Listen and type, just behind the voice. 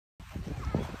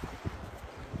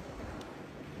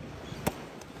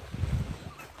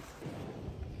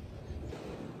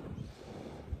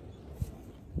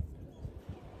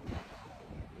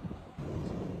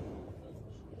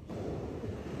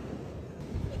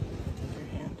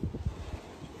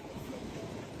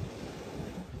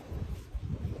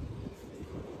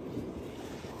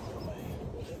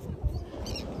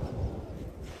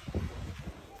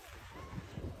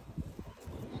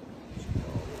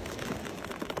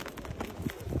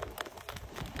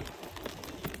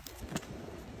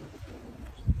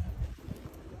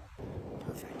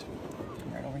Perfect.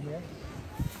 Right over here.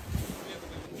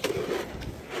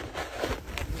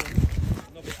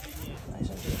 Nice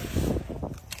and deep.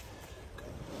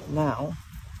 Now,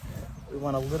 we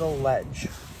want a little ledge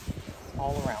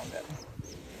all around it.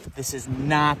 This is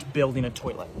not building a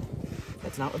toilet.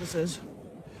 That's not what this is.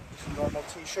 It's a normal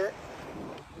t-shirt.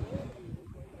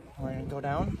 We're gonna go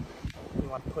down. We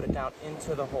want to put it down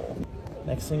into the hole.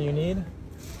 Next thing you need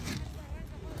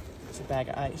is a bag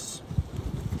of ice.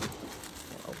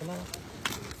 Open that up.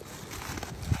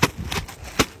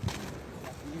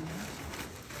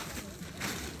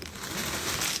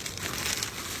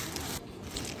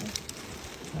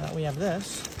 Now that we have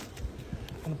this,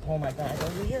 I'm gonna pull my bag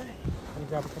over here. I'm gonna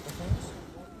grab a couple things.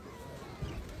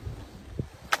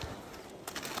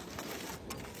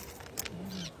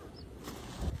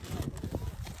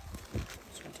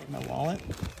 Just gonna take my wallet.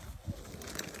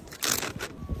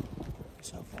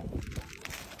 Cell phone.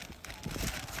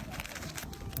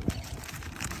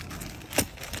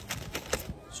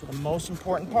 So the most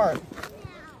important part,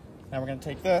 now we're gonna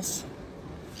take this,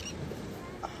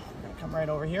 we're gonna come right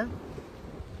over here,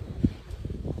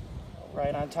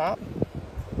 right on top,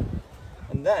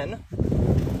 and then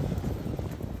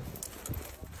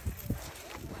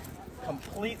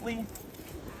completely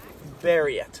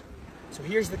bury it. So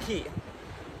here's the key.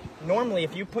 Normally,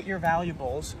 if you put your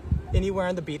valuables anywhere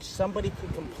on the beach, somebody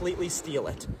could completely steal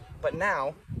it. But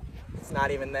now, it's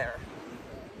not even there.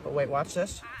 But wait, watch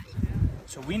this.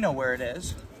 So we know where it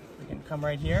is. We can come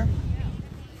right here.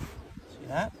 See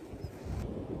that?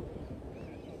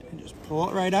 And just pull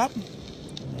it right up.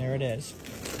 And there it is.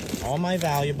 All my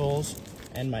valuables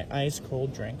and my ice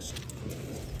cold drinks.